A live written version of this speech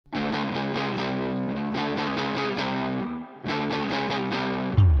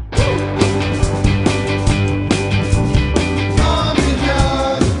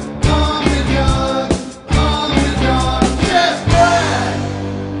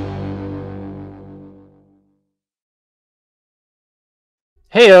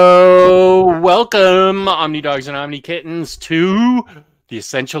Heyo! Welcome, Omnidogs and Omnikittens, to the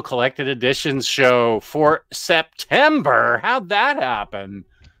Essential Collected Editions show for September. How'd that happen?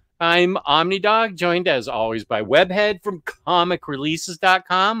 I'm Omnidog, joined as always by Webhead from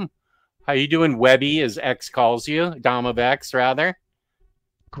comicreleases.com. How you doing, Webby, as X calls you? Dom of X, rather.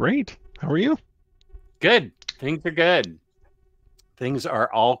 Great. How are you? Good. Things are good. Things are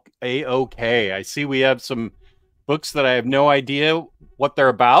all A-okay. I see we have some books that I have no idea what they're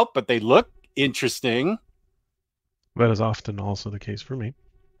about, but they look interesting. That is often also the case for me.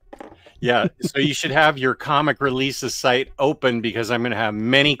 Yeah, so you should have your comic releases site open because I'm going to have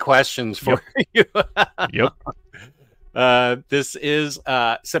many questions for you. Yep. This is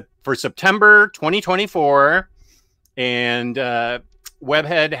for September 2024, and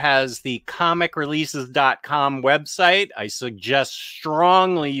Webhead has the comicreleases.com website. I suggest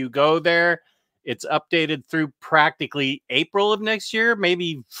strongly you go there. It's updated through practically April of next year,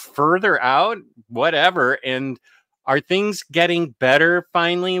 maybe further out, whatever. And are things getting better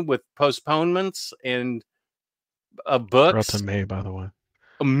finally with postponements and books? We're up to May, by the way.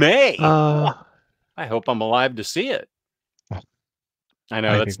 May. I hope I'm alive to see it. I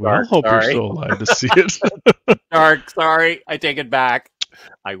know that's dark. Hope you're still alive to see it. Dark. Sorry, I take it back.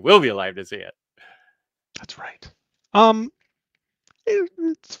 I will be alive to see it. That's right.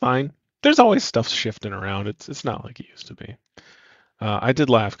 It's fine. There's always stuff shifting around. It's not like it used to be. I did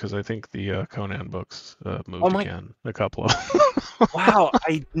laugh because I think the Conan books moved again. A couple of. Wow,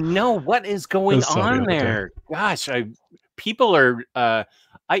 I know what is going on there. Gosh, people are.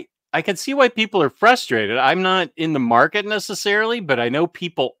 I can see why people are frustrated. I'm not in the market necessarily, but I know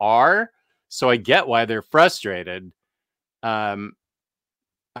people are, so I get why they're frustrated. I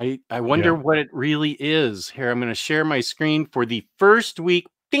wonder what it really is. Here, I'm going to share my screen for the first week.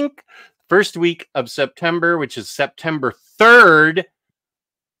 First week of September, which is September 3rd,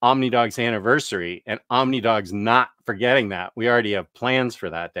 Omnidog's anniversary, and Omnidog's not forgetting that. We already have plans for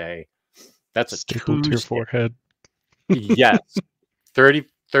that day. That's a staple to your forehead. Yes.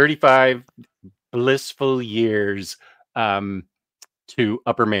 35 blissful years to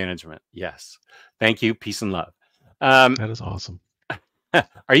upper management. Yes. Thank you. Peace and love. That is awesome.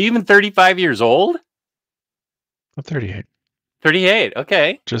 Are you even 35 years old? I'm 38. 38.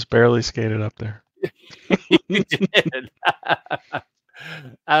 Okay. Just barely skated up there. You did.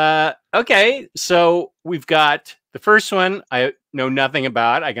 Okay. So we've got the first one I know nothing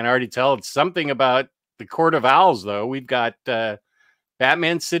about. I can already tell it's something about the Court of Owls, though. We've got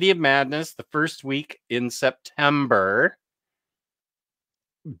Batman City of Madness, the first week in September.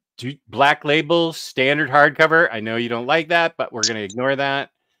 Black label, standard hardcover. I know you don't like that, but we're going to ignore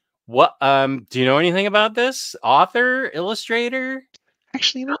that. What do you know anything about this? Author, illustrator?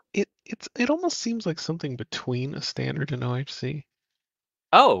 Actually, it almost seems like something between a standard and OHC.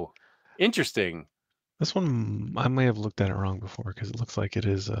 Oh, interesting. This one, I may have looked at it wrong before because it looks like it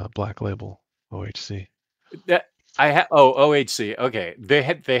is a black label OHC. OHC. Okay, they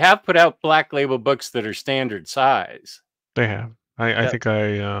have put out black label books that are standard size. They have. I think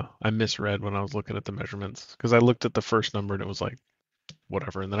I misread when I was looking at the measurements because I looked at the first number and it was like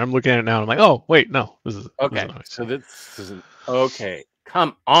whatever, and then I'm looking at it now and I'm like, oh wait, no, this is okay. So this isn't okay.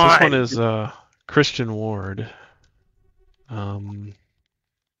 Come on. This one is Christian Ward. I mean,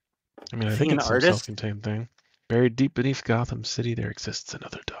 I think it's a self-contained thing. Buried deep beneath Gotham City, there exists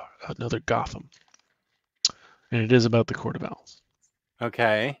another Gotham, and it is about the Court of Owls.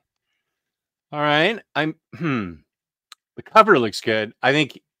 Okay. All right. The cover looks good. I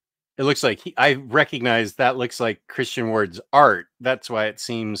think it looks like I recognize that looks like Christian Ward's art. That's why it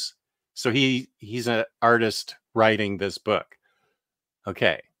seems so. He's an artist writing this book.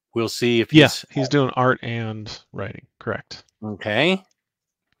 Okay. We'll see if he's doing art and writing. Correct. Okay.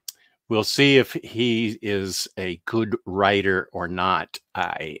 We'll see if he is a good writer or not.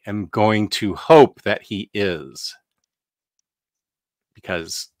 I am going to hope that he is,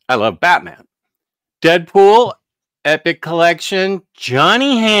 because I love Batman. Deadpool, Epic Collection,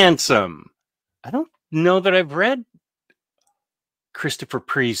 Johnny Handsome. I don't know that I've read Christopher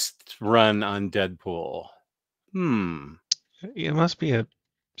Priest's run on Deadpool. It must be a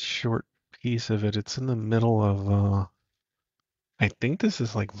short piece of it. It's in the middle of I think this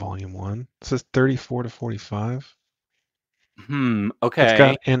is like volume 1. It says 34 to 45. Okay. It's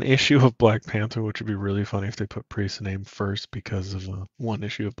got an issue of Black Panther, which would be really funny if they put Priest's name first because of one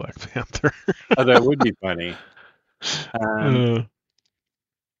issue of Black Panther. Oh, that would be funny. That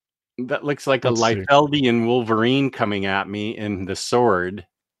looks like a Liefeldian Wolverine coming at me in the sword.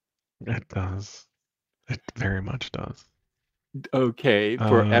 It does. It very much does. Okay,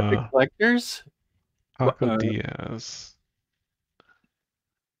 for Epic Collectors? Paco Diaz.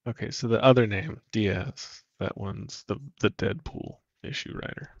 Okay, so the other name, Diaz, that one's the Deadpool issue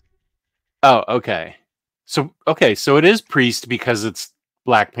writer. Oh, okay. So it is Priest because it's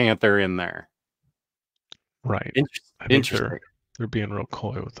Black Panther in there. Right. I think Interesting. they're being real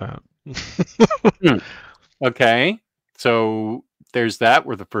coy with that. Okay. So there's that.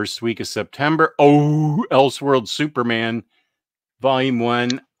 We're the first week of September. Oh, Elseworld Superman, Volume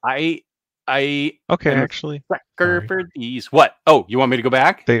 1. I Okay, am a actually, sucker sorry. for these. What? Oh, you want me to go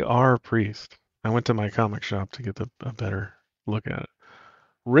back? They are Priest. I went to my comic shop to get a better look at it.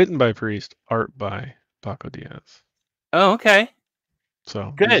 Written by Priest, art by Paco Diaz. Oh, okay.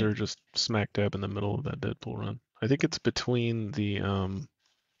 So these Good. are just smack dab in the middle of that Deadpool run. I think it's between the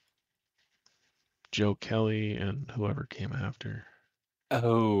Joe Kelly and whoever came after.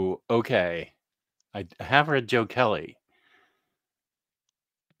 Oh, okay. I have read Joe Kelly.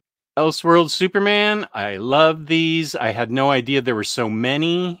 Elseworld Superman. I love these. I had no idea there were so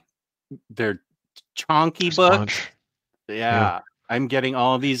many. They're chonky There's a books. bunch. Yeah, I'm getting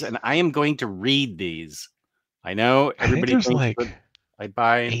all of these, and I am going to read these. I know everybody there's thinks like that I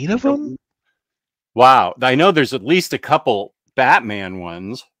buy and 8 I of them. don't. Wow, I know there's at least a couple Batman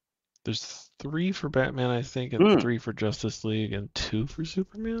ones. There's 3 for Batman, I think, and 3 for Justice League, and 2 for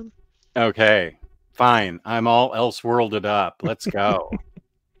Superman. Okay, fine. I'm all Elseworlded up. Let's go.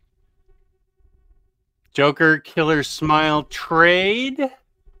 Joker Killer Smile trade.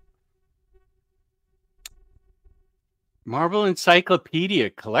 Marvel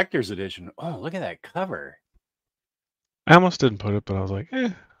Encyclopedia Collector's Edition. Oh, look at that cover. I almost didn't put it, but I was like,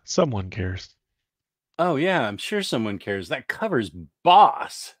 someone cares. Oh, yeah, I'm sure someone cares. That cover's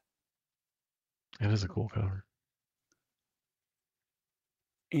boss. It is a cool cover.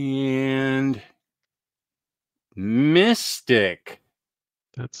 And Mystic.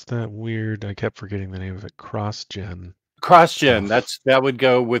 That's that weird, I kept forgetting the name of it, cross-gen. Cross-gen. That would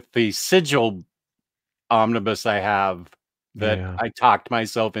go with the Sigil omnibus I have that I talked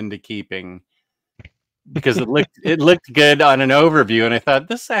myself into keeping because it looked good on an overview, and I thought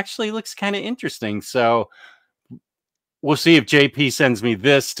this actually looks kind of interesting. So we'll see if JP sends me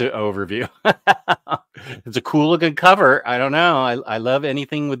this to overview. It's a cool looking cover. I don't know. I love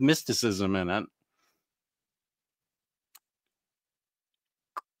anything with mysticism in it.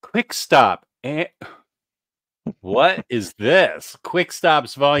 Quick Stop. What is this? Quick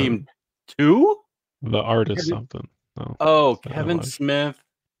Stops Volume 2? The art is something. Oh, Kevin Smith.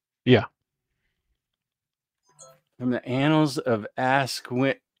 Yeah. From the Annals of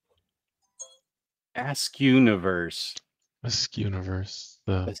Universe. Universe.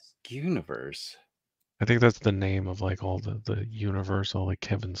 Universe. I think that's the name of like all the universe all like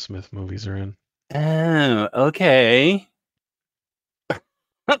Kevin Smith movies are in. Oh, okay.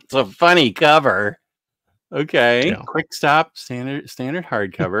 That's a funny cover. Okay. Yeah. Quick Stop, standard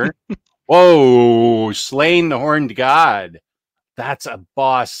hardcover. Whoa, Slain the Horned God. That's a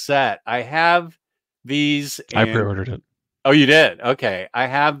boss set. I have these. I pre-ordered it. Oh, you did? Okay. I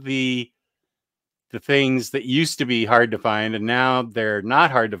have the things that used to be hard to find, and now they're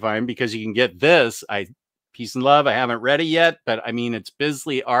not hard to find because you can get this. Peace and Love. I haven't read it yet, but I mean, it's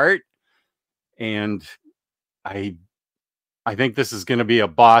Bisley art, and I think this is going to be a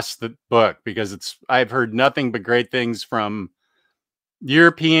boss book because I've heard nothing but great things from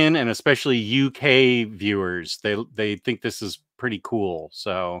European and especially UK viewers. They think this is pretty cool.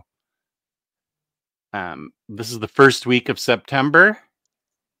 So this is the first week of September.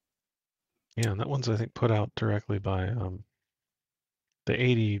 Yeah, and that one's I think put out directly by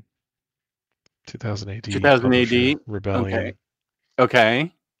the 2000 AD Rebellion.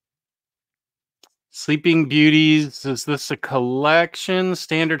 Okay. Sleeping Beauties. Is this a collection?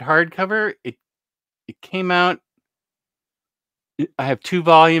 Standard hardcover? It came out. I have 2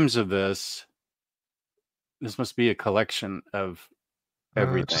 volumes of this. This must be a collection of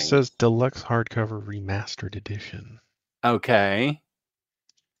everything. It just says deluxe hardcover remastered edition. Okay.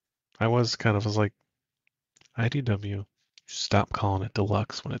 I was like, IDW, stop calling it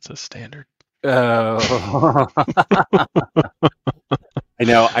deluxe when it's a standard. Oh. I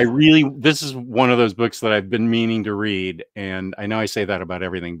know. This is one of those books that I've been meaning to read. And I know I say that about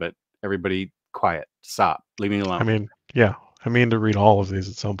everything, but everybody quiet. Stop. Leave me alone. I mean, yeah. I mean to read all of these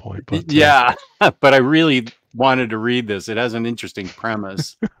at some point. But yeah. But I really wanted to read this. It has an interesting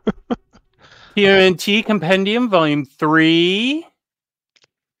premise. TMNT Compendium, Volume 3.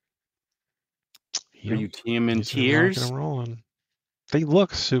 Yep. For you TMNTers. Rocking and rolling. They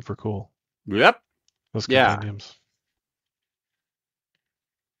look super cool. Yep. Those compendiums.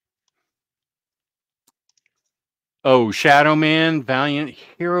 Oh, Shadow Man, Valiant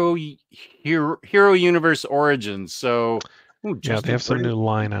Hero Universe Origins. So Ooh, Yeah, they have some new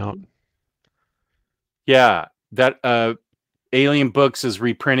line out. Yeah, that Alien Books is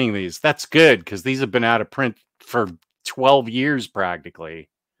reprinting these. That's good because these have been out of print for 12 years practically.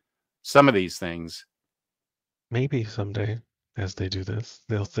 Some of these things. Maybe someday, as they do this,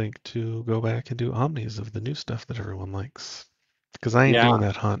 they'll think to go back and do omnis of the new stuff that everyone likes. Because I ain't doing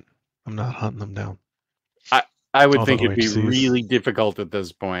that hunt. I'm not hunting them down. I would think it'd be really difficult at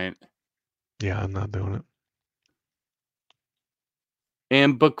this point. Yeah, I'm not doing it.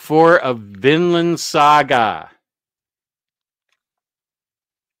 And book 4 of Vinland Saga.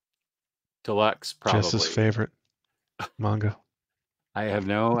 Deluxe, probably. Jess's favorite manga. I have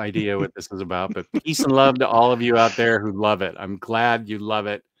no idea what this is about, but peace and love to all of you out there who love it. I'm glad you love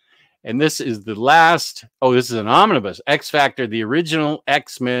it. And this is the last. Oh, this is an omnibus. X Factor, the original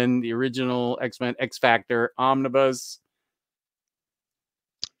X-Men, X Factor omnibus.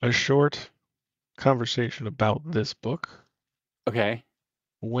 A short conversation about this book. Okay.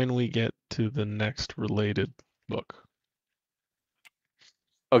 When we get to the next related book.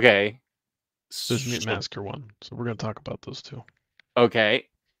 Okay. This is Mutant Massacre one, so we're going to talk about those two. Okay.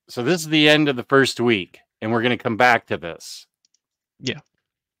 So this is the end of the first week, and we're going to come back to this. Yeah.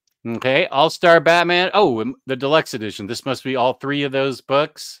 Okay. All-Star Batman. Oh, the deluxe edition. This must be all 3 of those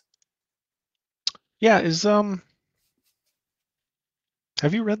books. Yeah,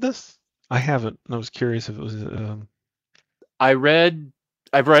 have you read this? I haven't. I was curious if it was I've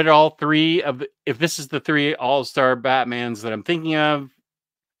read all 3 of if this is the 3 All-Star Batmans that I'm thinking of.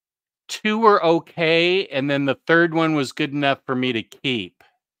 2 were okay, and then the 3rd one was good enough for me to keep.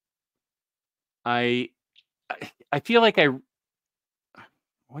 I feel like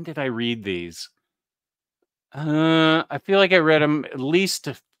when did I read these? I feel like I read them at least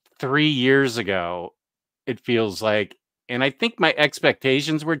 3 years ago. It feels like, and I think my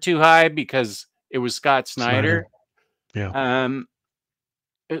expectations were too high because it was Scott Snyder. Yeah.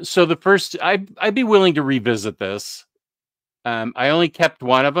 So the first, I'd be willing to revisit this. I only kept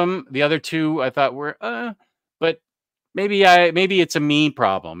one of them. The other 2 I thought were, but maybe it's a me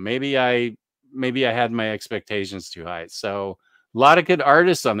problem. Maybe I had my expectations too high. So a lot of good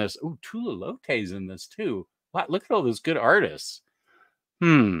artists on this. Ooh, Tula Lote's in this too. Wow, look at all those good artists.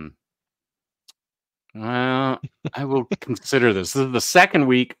 Well, I will consider this. This is the second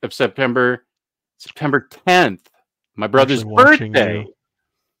week of September 10th. My brother's birthday.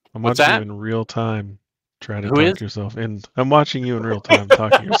 I'm watching you in real time. Try to talk yourself in. I'm watching you in real time,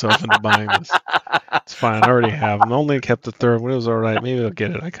 talking yourself into buying this. It's fine. I already have. I only kept the 3rd one. It was all right. Maybe I'll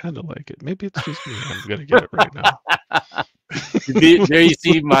get it. I kind of like it. Maybe it's just me. I'm gonna get it right now. There you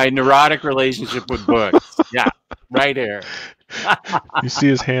see my neurotic relationship with books. Yeah, right here. You see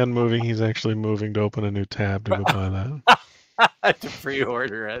his hand moving. He's actually moving to open a new tab to go buy that. To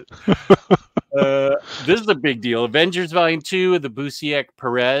pre-order it. This is a big deal. Avengers Volume 2 of the Busiek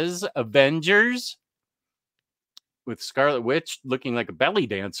Perez Avengers, with Scarlet Witch looking like a belly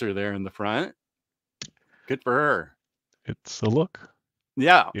dancer there in the front. Good for her. It's a look.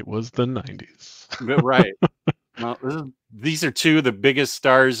 Yeah. It was the 90s. Right. Well, these are 2 of the biggest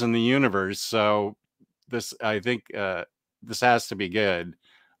stars in the universe, so I think this has to be good.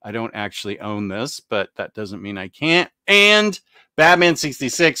 I don't actually own this, but that doesn't mean I can't. And Batman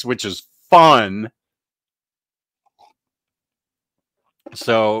 66, which is fun.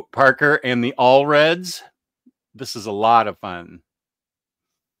 So Parker and the All Reds. This is a lot of fun.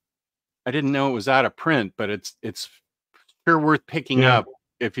 I didn't know it was out of print, but it's sure worth picking up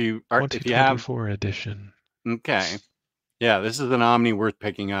if you have 2024 edition. Okay. Yeah, this is an Omni worth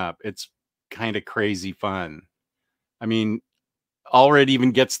picking up. It's kind of crazy fun. I mean, Allred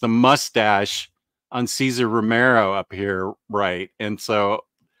even gets the mustache on Cesar Romero up here, right? And so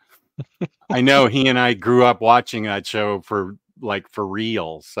I know he and I grew up watching that show for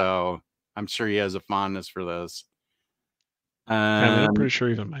real. So I'm sure he has a fondness for this. I'm pretty sure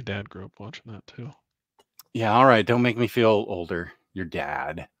even my dad grew up watching that too. Yeah, all right. Don't make me feel older. Your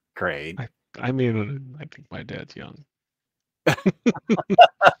dad. Great. I mean, I think my dad's young.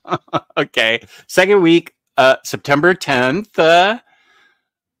 Okay. Second week, September 10th.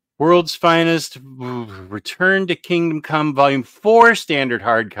 World's Finest, Return to Kingdom Come, Volume 4, standard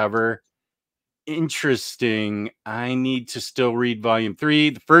hardcover. Interesting. I need to still read Volume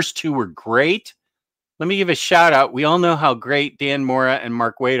 3. The first 2 were great. Let me give a shout out. We all know how great Dan Mora and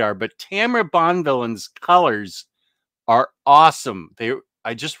Mark Waid are, but Tamara Bonvillain's colors are awesome.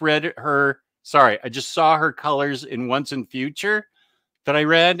 I just saw her colors in Once and Future that I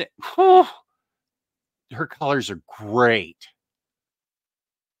read. Whew, her colors are great.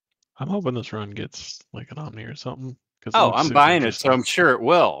 I'm hoping this run gets like an Omni or something. I'm buying it, so I'm sure it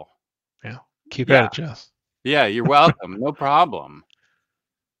will. Yeah. Keep at it, Jess. Yeah, you're welcome. No problem.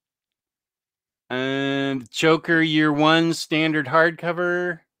 And Joker Year One standard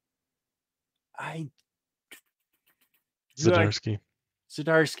hardcover. Zdarsky.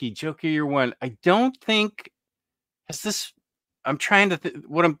 Zdarsky, Joker Year One. I don't think has this. I'm trying to.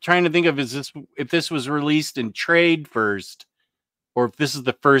 What I'm trying to think of is this: if this was released in trade first, or if this is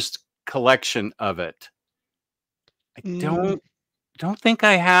the first collection of it. I don't think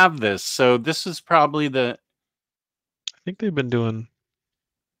I have this. So this is probably the. I think they've been doing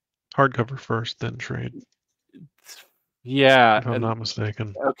hardcover first, then trade. Yeah, if I'm not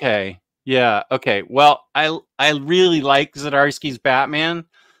mistaken. Okay. Yeah. Okay. Well, I really like Zdarsky's Batman,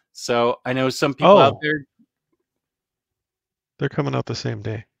 so I know some people out there. They're coming out the same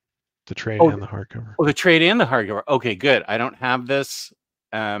day, the trade and the hardcover. Oh, the trade and the hardcover. Okay, good. I don't have this.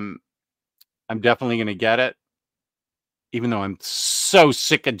 I'm definitely going to get it, even though I'm so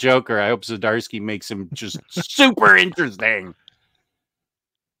sick of Joker. I hope Zdarsky makes him just super interesting.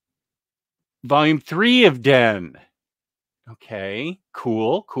 Volume 3 of Den. Okay,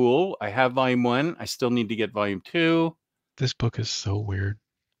 cool. I have volume 1. I still need to get volume 2. This book is so weird.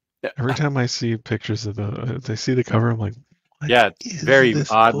 Every time I see pictures of I see the cover, I'm like, yeah, it's very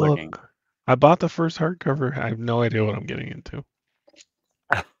odd looking. I bought the first hardcover. I have no idea what I'm getting into.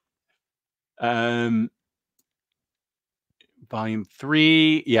 Volume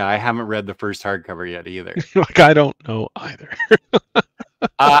 3. Yeah, I haven't read the first hardcover yet either. Like, I don't know either.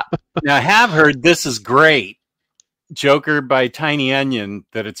 Now, I have heard this is great. Joker by Tiny Onion,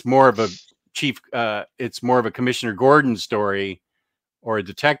 that it's more of a it's more of a Commissioner Gordon story or a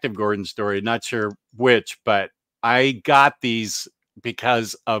Detective Gordon story. Not sure which, but I got these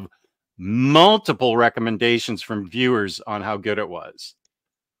because of multiple recommendations from viewers on how good it was.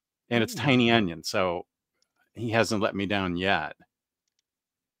 And it's Tiny Onion, so he hasn't let me down yet.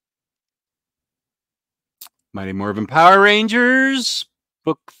 Mighty Morphin Power Rangers,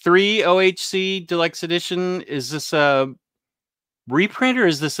 Book 3, OHC Deluxe Edition. Is this a reprint or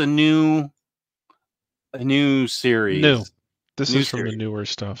is this a new series? New. This is from the newer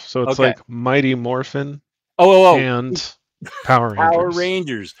stuff. So it's like Mighty Morphin and Power Rangers. Power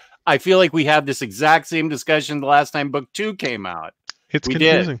Rangers. I feel like we had this exact same discussion the last time Book 2 came out. It's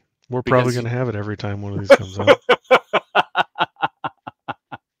confusing. We're probably going to have it every time one of these comes out.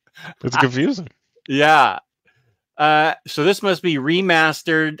 It's confusing. Yeah. So this must be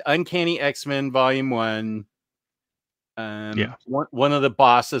remastered Uncanny X-Men Volume 1. Yeah. One of the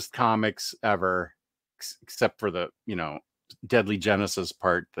bossest comics ever, except for the, Deadly Genesis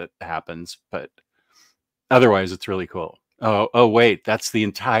part that happens. But otherwise, it's really cool. Oh, wait. That's the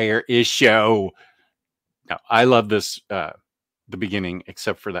entire issue. No, I love this, the beginning,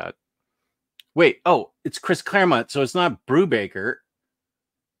 except for that. Wait. Oh, it's Chris Claremont. So it's not Brubaker.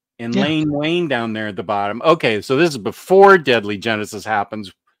 And Lane Wayne down there at the bottom. Okay, so this is before Deadly Genesis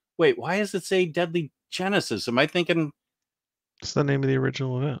happens. Wait, why does it say Deadly Genesis? Am I thinking... It's the name of the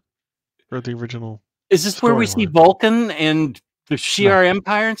original event. Or the original... Is this where we see Vulcan and the Shi'ar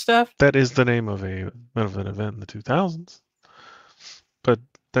Empire and stuff? That is the name of an event in the 2000s. But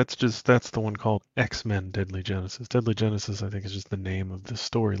that's the one called X-Men Deadly Genesis. Deadly Genesis, I think, is just the name of the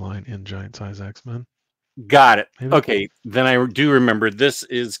storyline in Giant Size X-Men. Got it. Maybe. Okay, then I do remember. This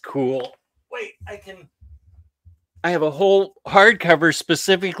is cool. Wait, I have a whole hardcover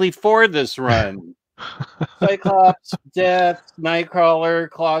specifically for this run. Cyclops, Death,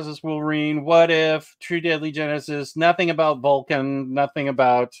 Nightcrawler, Colossus, Wolverine, What If, True Deadly Genesis. Nothing about Vulcan. Nothing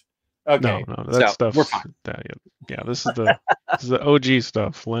about. Okay, no, that stuff. We're fine. This is the OG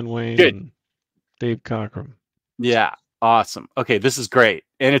stuff. Len Wayne and Dave Cockrum. Yeah. Awesome. Okay, this is great.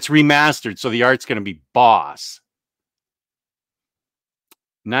 And it's remastered, so the art's going to be boss.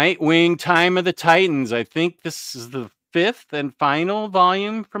 Nightwing, Time of the Titans. I think this is the 5th and final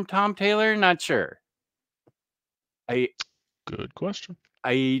volume from Tom Taylor. Not sure. Good question.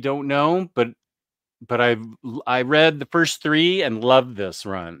 I don't know, but I read the first 3 and loved this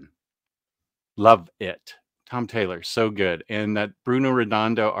run. Love it. Tom Taylor, so good. And that Bruno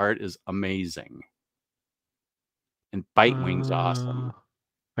Redondo art is amazing. And Bitewing's awesome.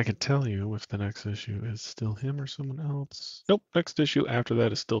 I can tell you if the next issue is still him or someone else. Nope, next issue after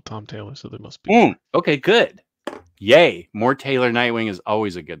that is still Tom Taylor, so they must be. Okay, good. Yay. More Taylor Nightwing is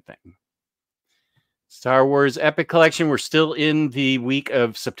always a good thing. Star Wars Epic Collection. We're still in the week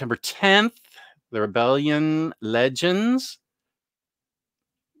of September 10th. The Rebellion Legends.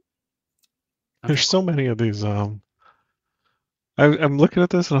 There's so many of these. I'm looking at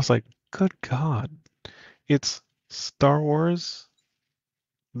this and I was like, good God. It's Star Wars,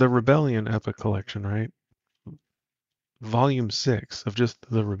 the Rebellion Epic Collection, right? Volume 6 of just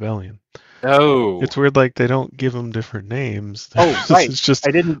the Rebellion. Oh. It's weird, like they don't give them different names. Oh, right. It's just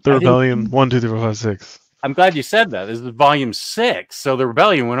I didn't. the I didn't. Rebellion 1, 2, 3, 4, 5, 6. I'm glad you said that. This is volume 6, so the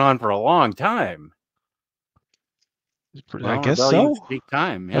rebellion went on for a long time. I guess rebellions so. take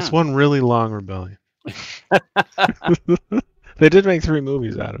time. Yeah. That's one really long rebellion. They did make 3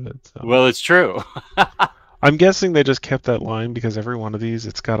 movies out of it. So. Well, it's true. I'm guessing they just kept that line because every one of these,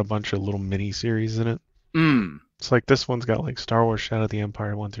 it's got a bunch of little mini series in it. It's like this one's got like Star Wars Shadow of the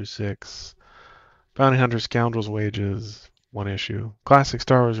Empire 1 through 6, Bounty Hunter Scoundrel's Wages 1 issue, Classic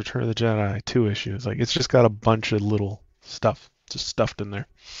Star Wars Return of the Jedi 2 issues. Like it's just got a bunch of little stuff just stuffed in there.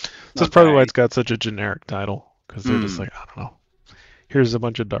 So that's probably why it's got such a generic title, because they're just like, I don't know. Here's a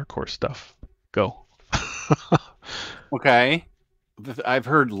bunch of Dark Horse stuff. Go. Okay. I've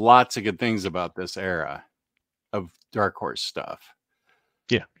heard lots of good things about this era of Dark Horse stuff.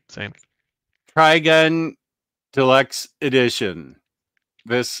 Yeah, same. Trigun Deluxe Edition.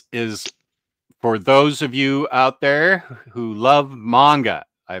 This is for those of you out there who love manga.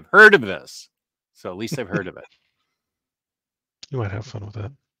 I've heard of this. So at least I've heard of it. You might have fun with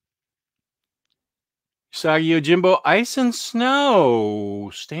that. Usagi Yojimbo Ice and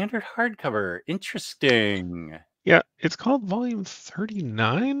Snow. Standard hardcover. Interesting. Yeah, it's called Volume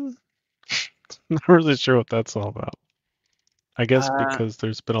 39? Not really sure what that's all about. I guess because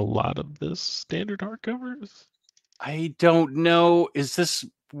there's been a lot of this standard hardcovers. I don't know. Is this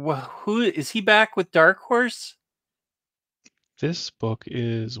who is he back with Dark Horse? This book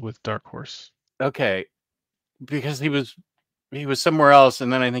is with Dark Horse. Okay, because he was somewhere else,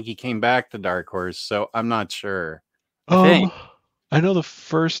 and then I think he came back to Dark Horse. So I'm not sure. I know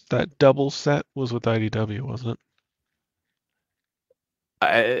that double set was with IDW, wasn't it?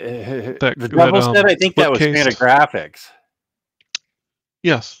 The double set, I think that was Fantagraphics.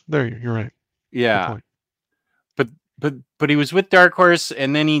 Yes, you're right. Yeah, but he was with Dark Horse,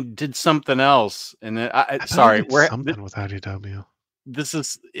 and then he did something else. And then sorry, we're something with IDW.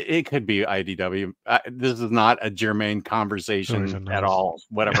 It could be IDW. This is not a germane conversation at all.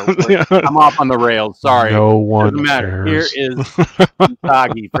 Whatever. I'm off on the rails. Sorry. No one doesn't matter. Here is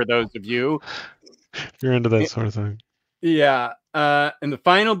Usagi for those of you. You're into that sort of thing. Yeah. In the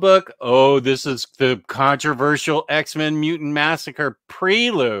final book, this is the controversial X-Men Mutant Massacre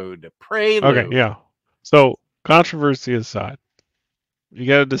Prelude. Okay, yeah. So, controversy aside, you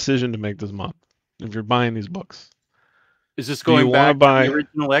got a decision to make this month if you're buying these books. Is this going back to the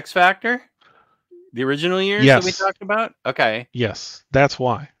original X Factor? The original years that we talked about? Okay. Yes, that's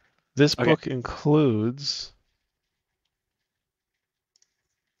why. This book includes...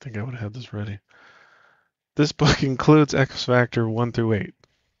 I think I would have had this ready. This book includes X Factor 1 through 8.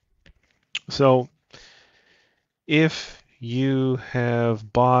 So, if you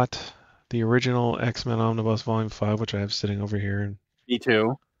have bought the original X-Men Omnibus Volume 5, which I have sitting over here, and me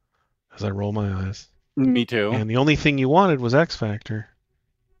too, as I roll my eyes. Me too. And the only thing you wanted was X Factor,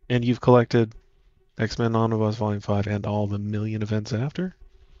 and you've collected X-Men Omnibus Volume 5 and all the million events after.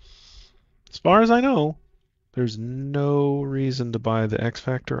 As far as I know, there's no reason to buy the X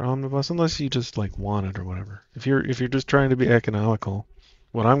Factor Omnibus unless you just like want it or whatever. If you're just trying to be economical,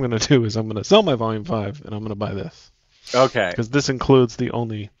 what I'm going to do is I'm going to sell my Volume 5 and I'm going to buy this. Okay. Because this includes the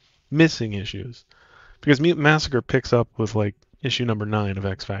only missing issues. Because Mutant Massacre picks up with like issue number 9 of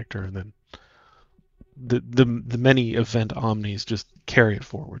X Factor, and then the many event omnis just carry it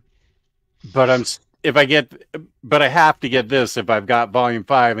forward. But I have to get this if I've got Volume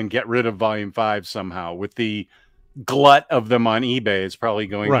 5 and get rid of Volume 5 somehow. With the glut of them on eBay, it's probably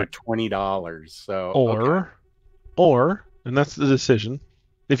going for $20. So or and that's the decision.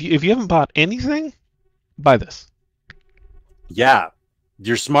 If you haven't bought anything, buy this. Yeah,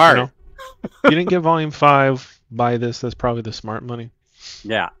 you're smart. You know? You didn't get Volume 5, buy this. That's probably the smart money.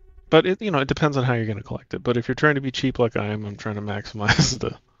 Yeah. But it depends on how you're going to collect it. But if you're trying to be cheap like I am, I'm trying to maximize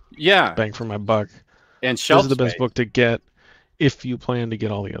the bang for my buck. And shelf this is the best book to get if you plan to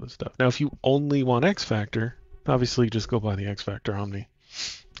get all the other stuff. Now, if you only want X Factor, obviously just go buy the X Factor Omni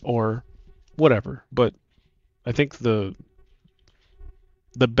or whatever. But I think the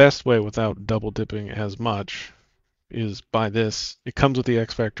best way without double dipping as much is buy this. It comes with the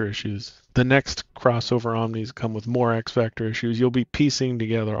X Factor issues. The next crossover Omnis come with more X Factor issues. You'll be piecing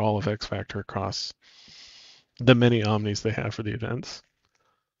together all of X Factor across the many Omnis they have for the events.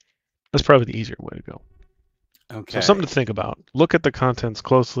 That's probably the easier way to go. Okay. So something to think about. Look at the contents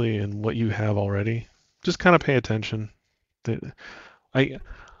closely and what you have already. Just kind of pay attention. I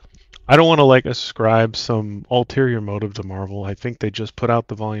don't want to like ascribe some ulterior motive to Marvel. I think they just put out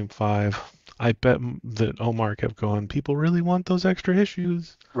the Volume 5. I bet that Omar kept going, people really want those extra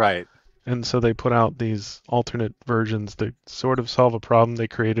issues. Right. And so they put out these alternate versions that sort of solve a problem they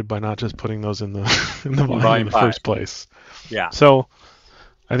created by not just putting those in the in the volume in the first place. Yeah. So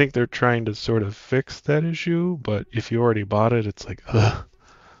I think they're trying to sort of fix that issue, but if you already bought it, it's like, ugh.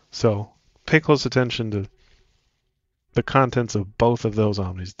 So pay close attention to the contents of both of those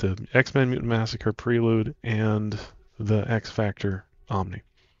Omnis, the X-Men Mutant Massacre Prelude and the X Factor Omni.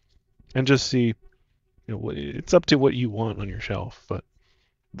 And just see, it's up to what you want on your shelf, but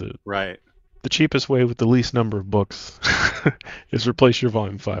the cheapest way with the least number of books is replace your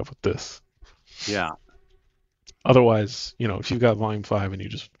Volume 5 with this. Yeah. Otherwise, if you've got Volume 5 and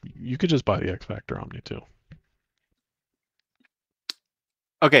you could just buy the X Factor Omni too.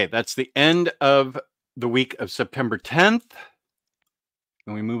 Okay, that's the end of the week of September 10th.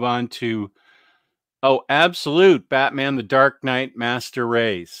 And we move on to, Absolute, Batman the Dark Knight Master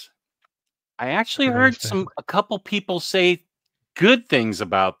Race. I actually heard a couple people say good things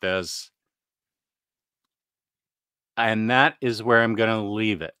about this. And that is where I'm going to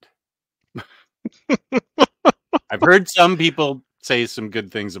leave it. I've heard some people say some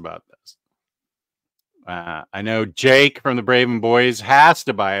good things about this. I know Jake from the Braven Boys has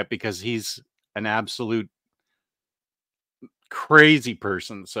to buy it because he's an absolute crazy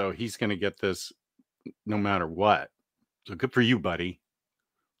person. So he's going to get this no matter what. So good for you, buddy.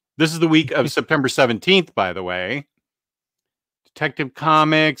 This is the week of September 17th, by the way. Detective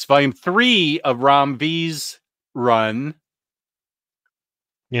Comics, Volume 3 of Ram V's run.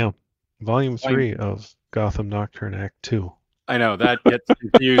 Yeah. Volume 3 of Gotham Nocturne Act 2. I know, that gets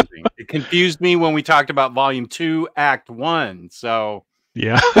confusing. It confused me when we talked about Volume 2, Act 1. So,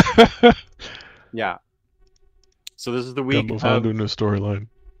 yeah. Yeah. So this is the week move on to a new storyline.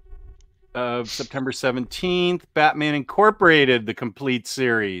 Of September 17th, Batman Incorporated, the complete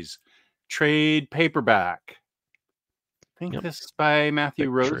series. Trade paperback. I think this is by Matthew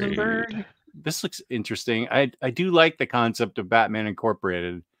Rosenberg. This looks interesting. I do like the concept of Batman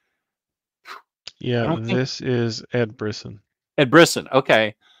Incorporated. Yeah, this is Ed Brisson. Ed Brisson,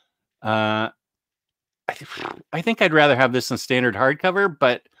 okay. I think I'd rather have this in standard hardcover,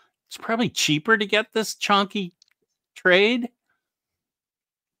 but it's probably cheaper to get this chunky trade.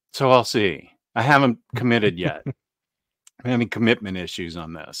 So I'll see. I haven't committed yet. I'm having commitment issues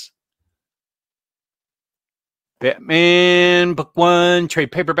on this. Batman Book 1,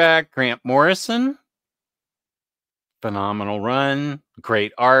 trade paperback, Grant Morrison. Phenomenal run.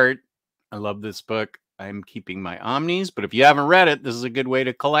 Great art. I love this book. I'm keeping my Omnis, but if you haven't read it, this is a good way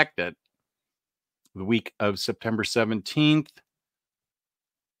to collect it. The week of September 17th.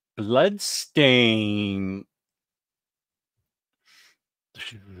 Bloodstain.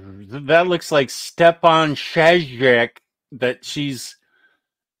 That looks like Stepan Shajik. This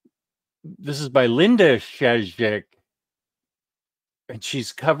is by Linda Shajik. And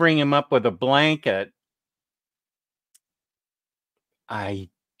she's covering him up with a blanket. I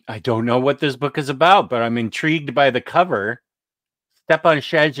don't know what this book is about, but I'm intrigued by the cover. Stepan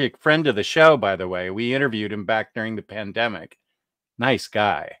Shajik, friend of the show, by the way. We interviewed him back during the pandemic. Nice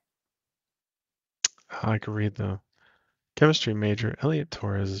guy. I could read the chemistry major Elliot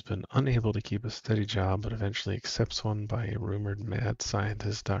Torres has been unable to keep a steady job, but eventually accepts one by a rumored mad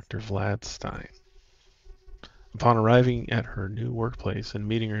scientist, Dr. Vlad Stein. Upon arriving at her new workplace and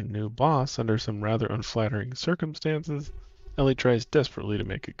meeting her new boss under some rather unflattering circumstances, Ellie tries desperately to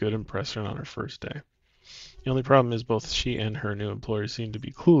make a good impression on her first day. The only problem is both she and her new employer seem to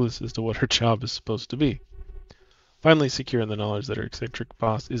be clueless as to what her job is supposed to be. Finally secure in the knowledge that her eccentric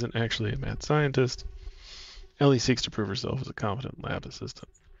boss isn't actually a mad scientist, Ellie seeks to prove herself as a competent lab assistant.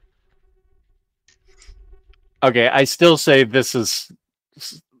 Okay, I still say this is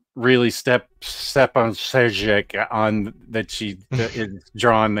really step on Sejik on that she is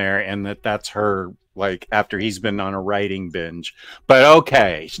drawn there, and that's her, like, after he's been on a writing binge. But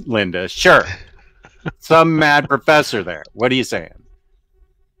okay, Linda, sure. Some mad professor there. What are you saying?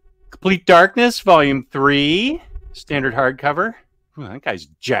 Complete Darkness, Volume 3, standard hardcover. Ooh, that guy's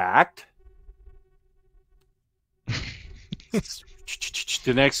jacked.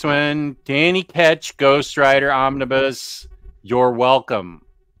 The next one, Danny Ketch, Ghost Rider Omnibus, You're Welcome.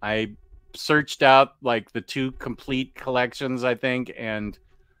 I searched out like the 2 complete collections, I think, and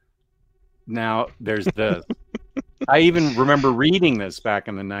now there's this. I even remember reading this back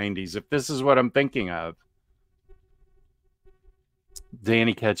in the 90s, if this is what I'm thinking of.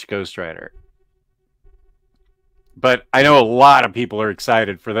 Danny Ketch, Ghost Rider. But I know a lot of people are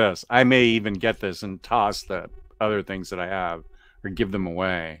excited for this. I may even get this and toss the other things that I have or give them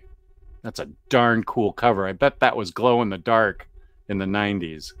away. That's a darn cool cover. I bet that was glow in the dark in the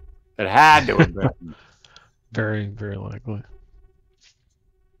 90s. It had to have been. Very, very likely.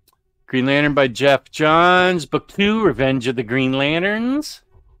 Green Lantern by Jeff Johns. Book 2, Revenge of the Green Lanterns.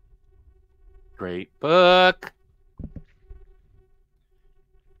 Great book.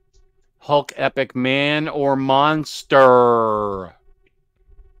 Hulk Epic Man or Monster.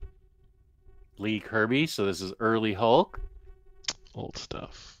 Lee Kirby. So this is early Hulk. Old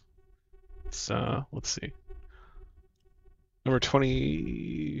stuff. Let's see. Number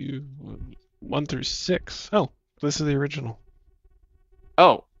 21 through 6. Oh, this is the original.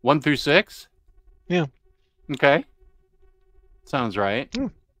 Oh, 1 through 6? Yeah. Okay. Sounds right.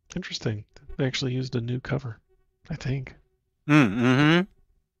 Interesting. They actually used a new cover, I think. Mm-hmm.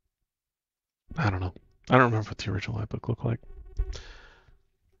 I don't know. I don't remember what the original art book looked like.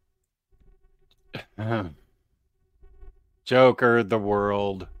 Joker, the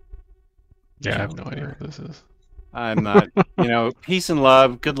world. Yeah, Joker. I have no idea what this is. I'm not, peace and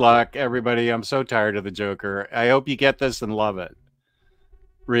love. Good luck, everybody. I'm so tired of the Joker. I hope you get this and love it.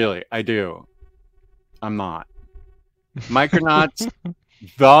 Really, I do. I'm not. Micronauts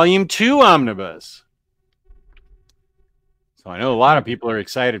Volume 2 Omnibus. So I know a lot of people are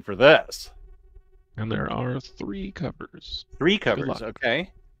excited for this. And there are 3 covers. 3 covers,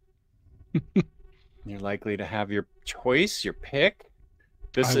 okay. You're likely to have your choice, your pick.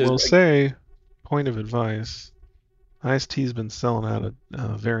 I will say, point of advice, Ice-T's been selling out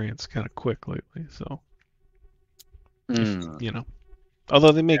of variants kind of quick lately, so if,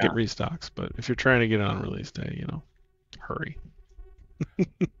 although they may get restocks, but if you're trying to get on release day, hurry.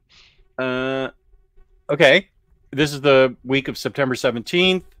 Okay. This is the week of September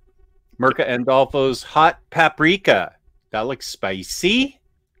 17th. Mirka Andolfo's Hot Paprika. That looks spicy.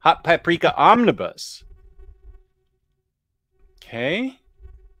 Hot Paprika Omnibus. Okay.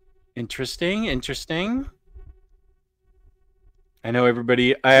 Interesting. I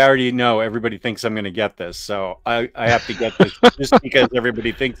already know everybody thinks I'm going to get this, so I have to get this just because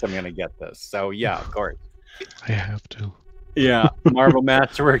everybody thinks I'm going to get this. So, yeah, of course. I have to. Yeah. Marvel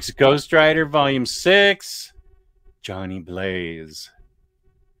Masterworks Ghost Rider, Volume 6. Johnny Blaze.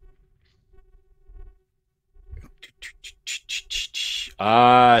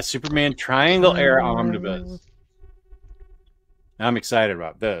 Superman Triangle Era Omnibus. I'm excited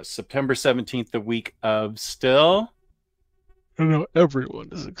about this. September 17th, the week of Still. I know everyone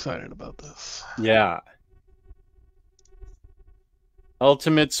is excited about this. Yeah.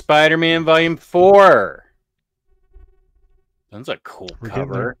 Ultimate Spider-Man Volume 4. That's a cool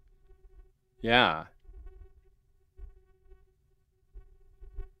cover. Yeah.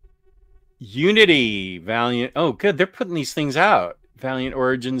 Unity, Valiant. Oh, good. They're putting these things out. Valiant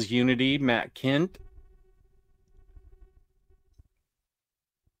Origins, Unity, Matt Kint.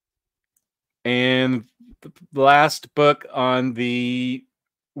 And the last book on the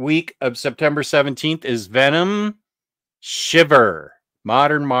week of September 17th is Venom Shiver.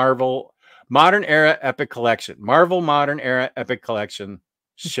 Modern Era Epic Collection. Marvel Modern Era Epic Collection.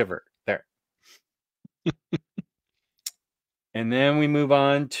 Shiver. There. And then we move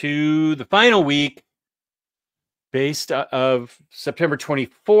on to the final week based of September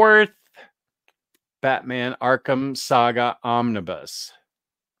 24th. Batman Arkham Saga Omnibus.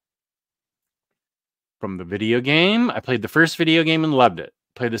 From the video game. I played the first video game and loved it.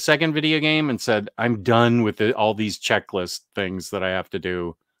 Played the second video game and said, I'm done with all these checklist things that I have to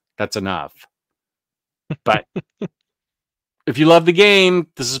do. That's enough. But if you love the game,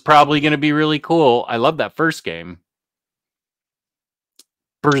 this is probably going to be really cool. I love that first game.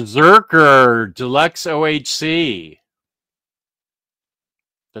 Berserker Deluxe OHC.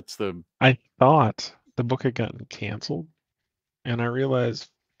 I thought the book had gotten canceled, and I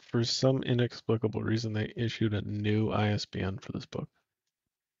realized for some inexplicable reason they issued a new ISBN for this book.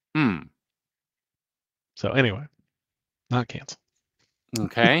 So anyway, not canceled.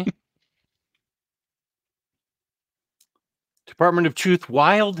 Okay. Department of Truth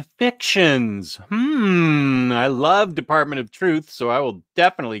Wild Fictions. I love Department of Truth, so I will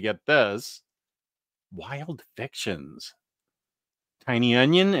definitely get this. Wild Fictions. Tiny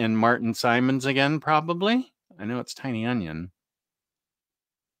Onion and Martin Simons again, probably. I know it's Tiny Onion.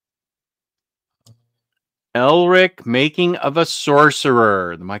 Elric, Making of a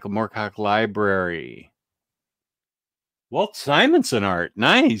Sorcerer. The Michael Moorcock Library. Walt Simonson art.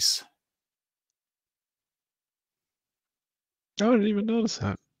 Nice. I didn't even notice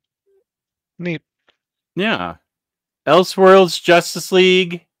that. Neat. Yeah. Elseworlds Justice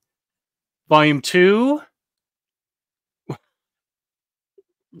League Volume 2.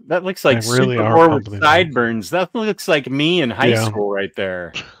 That looks like really Superboy with sideburns. That looks like me in high school right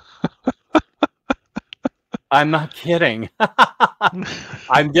there. I'm not kidding.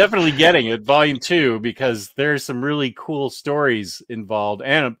 I'm definitely getting it, volume 2, because there's some really cool stories involved,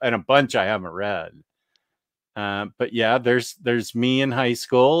 and a bunch I haven't read. But yeah, there's me in high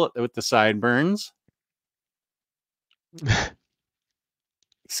school with the sideburns.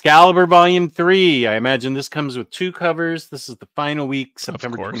 Excalibur Volume 3. I imagine this comes with 2 covers. This is the final week,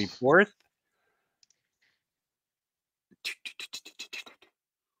 September 24th.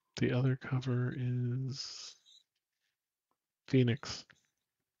 The other cover is Phoenix.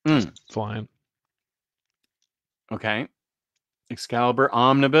 Flying. Okay. Excalibur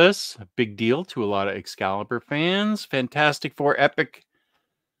Omnibus. A big deal to a lot of Excalibur fans. Fantastic Four Epic.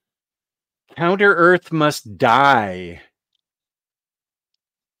 Counter Earth Must Die.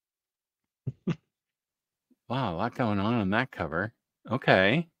 Wow, a lot going on that cover.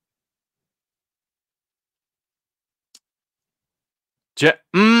 Okay.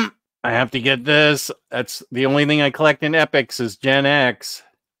 I have to get this. That's the only thing I collect in Epics is Gen X.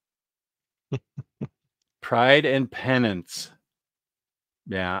 Pride and Penance.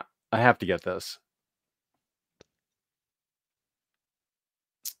 Yeah, I have to get this.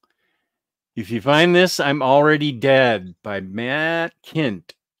 If you find this, I'm Already Dead by Matt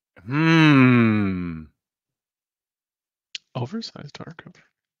Kint. Oversized hardcover.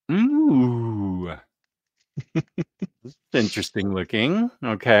 Ooh. This is interesting looking.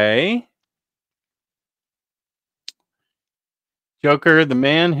 Okay. Joker, the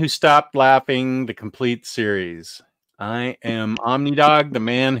Man Who Stopped Laughing, the complete series. I am Omnidog, the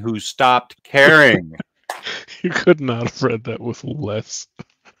Man Who Stopped Caring. You could not have read that with less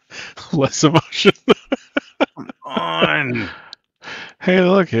emotion. Come on. Hey,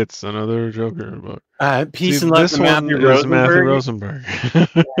 look, it's another Joker book. Peace and Love to Matthew Rosenberg.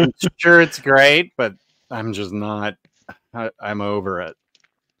 I'm sure it's great, but I'm just not. I'm over it.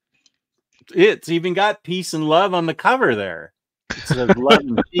 It's even got Peace and Love on the cover there. It says Love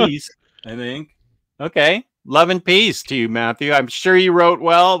and Peace, I think. Okay. Love and peace to you, Matthew. I'm sure you wrote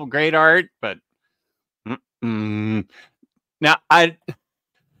well. Great art, but now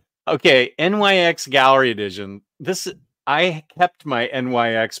okay, NYX Gallery Edition. I kept my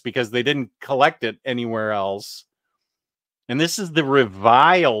NYX because they didn't collect it anywhere else. And this is the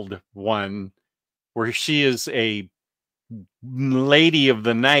reviled one where she is a lady of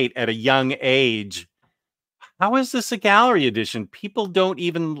the night at a young age. How is this a gallery edition? People don't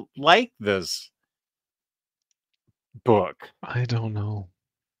even like this book. I don't know.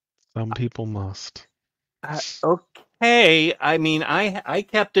 Some people must. Okay. I mean, I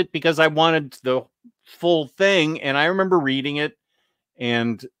kept it because I wanted the full thing, and I remember reading it,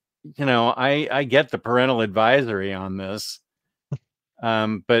 and you know, I get the parental advisory on this.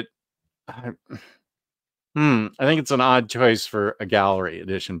 But I think it's an odd choice for a gallery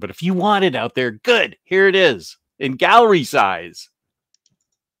edition. But if you want it out there, good. Here it is in gallery size.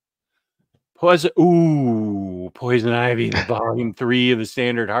 Poison Ivy, Volume 3 of the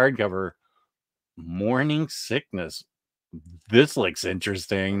standard hardcover. Morning Sickness. This looks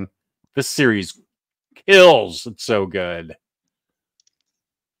interesting. This series kills. It's so good.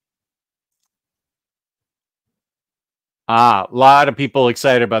 A lot of people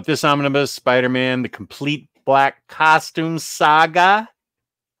excited about this omnibus, Spider-Man, the Complete Black Costume Saga.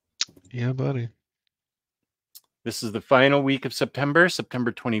 Yeah, buddy. This is the final week of September,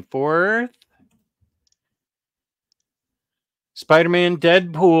 September 24th. Spider-Man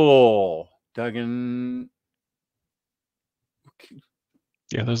Deadpool. Duggan.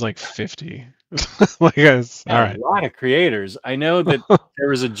 Yeah, there's like 50. Like, guys, all right. A lot of creators. I know that there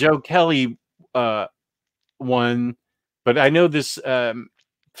was a Joe Kelly one, but I know this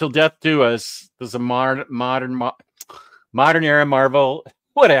Till Death Do Us. There's a modern era Marvel.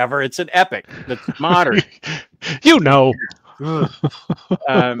 Whatever. It's an epic that's modern. You know.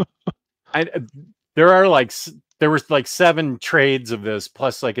 There was like 7 trades of this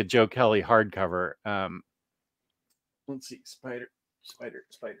plus like a Joe Kelly hardcover. Let's see, Spider.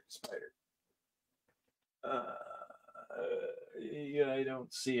 Yeah, I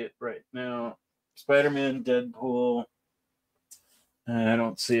don't see it right now. Spider-Man, Deadpool. I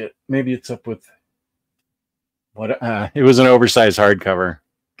don't see it. Maybe it's up with what? It was an oversized hardcover.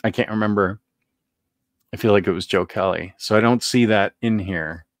 I can't remember. I feel like it was Joe Kelly, so I don't see that in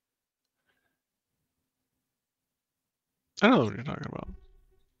here. I don't know what you're talking about.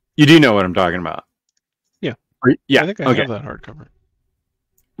 You do know what I'm talking about. Yeah. Yeah. I think I have that hardcover.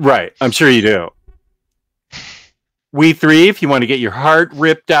 Right. I'm sure you do. We 3, if you want to get your heart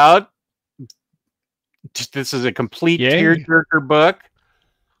ripped out, this is a complete tearjerker book.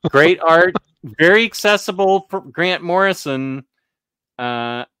 Great art. Very accessible for Grant Morrison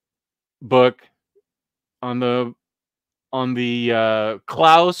book. Klaus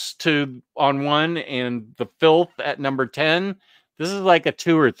on 1 and the Filth at number 10. This is like a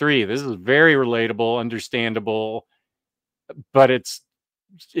 2 or 3. This is very relatable, understandable, but it's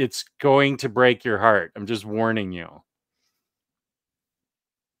going to break your heart. I'm just warning you.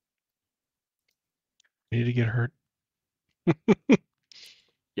 Need to get hurt.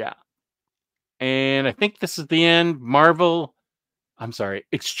 Yeah. And I think this is the end.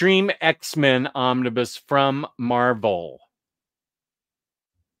 Extreme X-Men Omnibus from Marvel.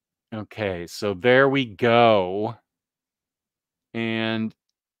 Okay, so there we go. And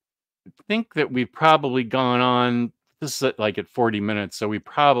I think that we've probably gone on. This is at 40 minutes, so we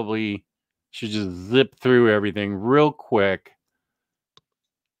probably should just zip through everything real quick.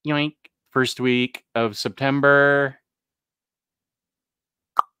 Yoink. First week of September.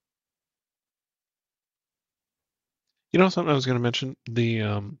 You know something I was going to mention?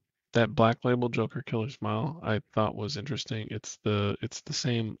 That Black Label Joker Killer Smile I thought was interesting. It's the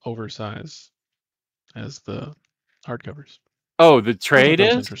same oversize as the hardcovers. Oh, the trade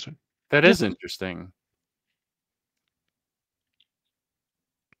is interesting. That is interesting.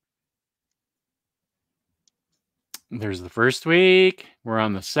 There's the first week. We're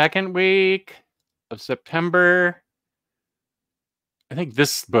on the second week of September. I think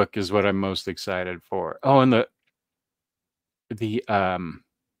this book is what I'm most excited for. Oh, and the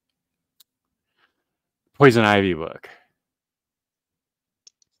Poison Ivy book.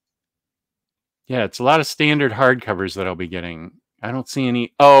 Yeah, it's a lot of standard hardcovers that I'll be getting. I don't see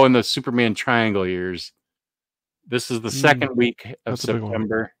any. Oh, and the Superman Triangle years. This is the second week of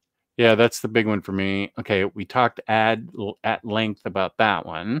September. Yeah, that's the big one for me. Okay, we talked at length about that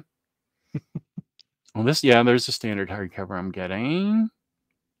one. Well, there's a standard hardcover I'm getting.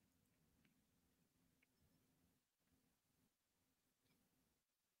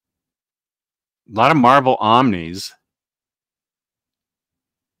 A lot of Marvel Omnis.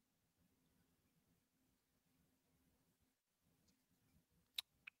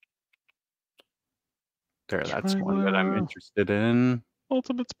 There, that's one that I'm interested in.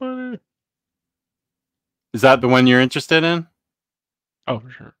 Ultimate Spider. Is that the one you're interested in? Oh, for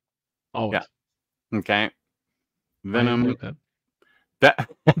sure. Always. Yeah. Okay. Venom. That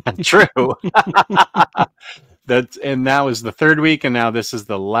true. That was the third week, and now this is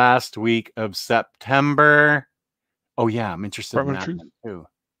the last week of September. Oh yeah, I'm interested in that one too.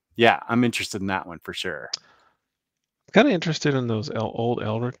 Yeah, I'm interested in that one for sure. Kind of interested in those old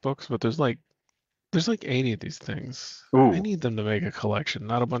Elric books, but there's like 80 of these things. Ooh. I need them to make a collection,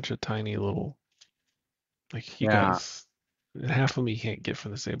 not a bunch of tiny little. Like you guys, half of them you can't get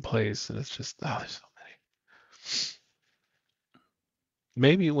from the same place, and it's just there's so many.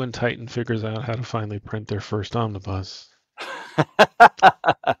 Maybe when Titan figures out how to finally print their first omnibus,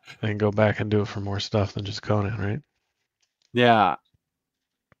 and go back and do it for more stuff than just Conan, right? Yeah.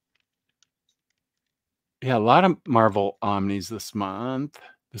 Yeah, a lot of Marvel Omnis this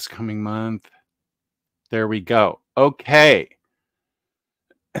coming month. There we go. Okay.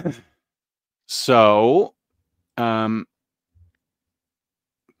 So,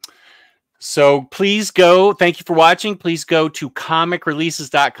 so please go. Thank you for watching. Please go to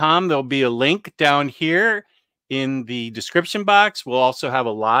comicreleases.com. There'll be a link down here in the description box. We'll also have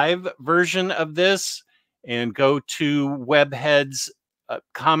a live version of this, and go to Webhead's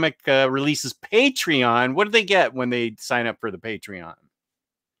Comic Releases Patreon. What do they get when they sign up for the Patreon?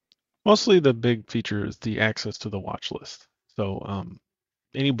 Mostly the big feature is the access to the watch list. So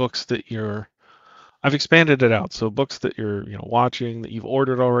any books that I've expanded it out. So books that you're watching, that you've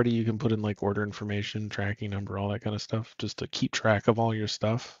ordered already, you can put in like order information, tracking number, all that kind of stuff, just to keep track of all your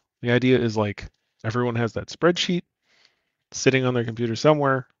stuff. The idea is like everyone has that spreadsheet sitting on their computer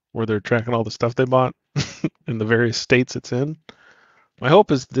somewhere where they're tracking all the stuff they bought in the various states it's in. My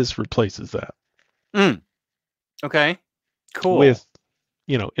hope is this replaces that. Okay, cool. With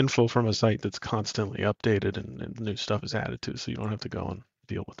info from a site that's constantly updated and new stuff is added to, so you don't have to go and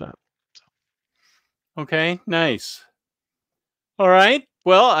deal with that. So. Okay, nice. All right.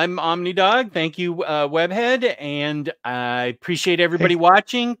 Well, I'm Omnidog. Thank you, Webhead, and I appreciate everybody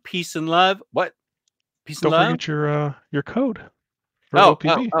watching. Peace and love. What? Peace and love. Don't forget your code. For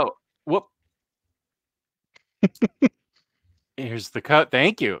OPB. Whoop. Here's the code.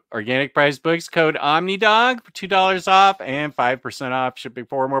 Thank you. Organic Price Books code Omnidog for $2 off and 5% off shipping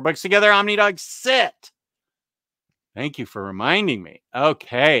 4 more books together. Omnidog, sit. Thank you for reminding me.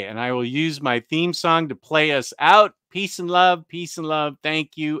 Okay, and I will use my theme song to play us out. Peace and love. Peace and love.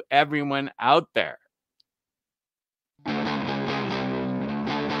 Thank you, everyone out there.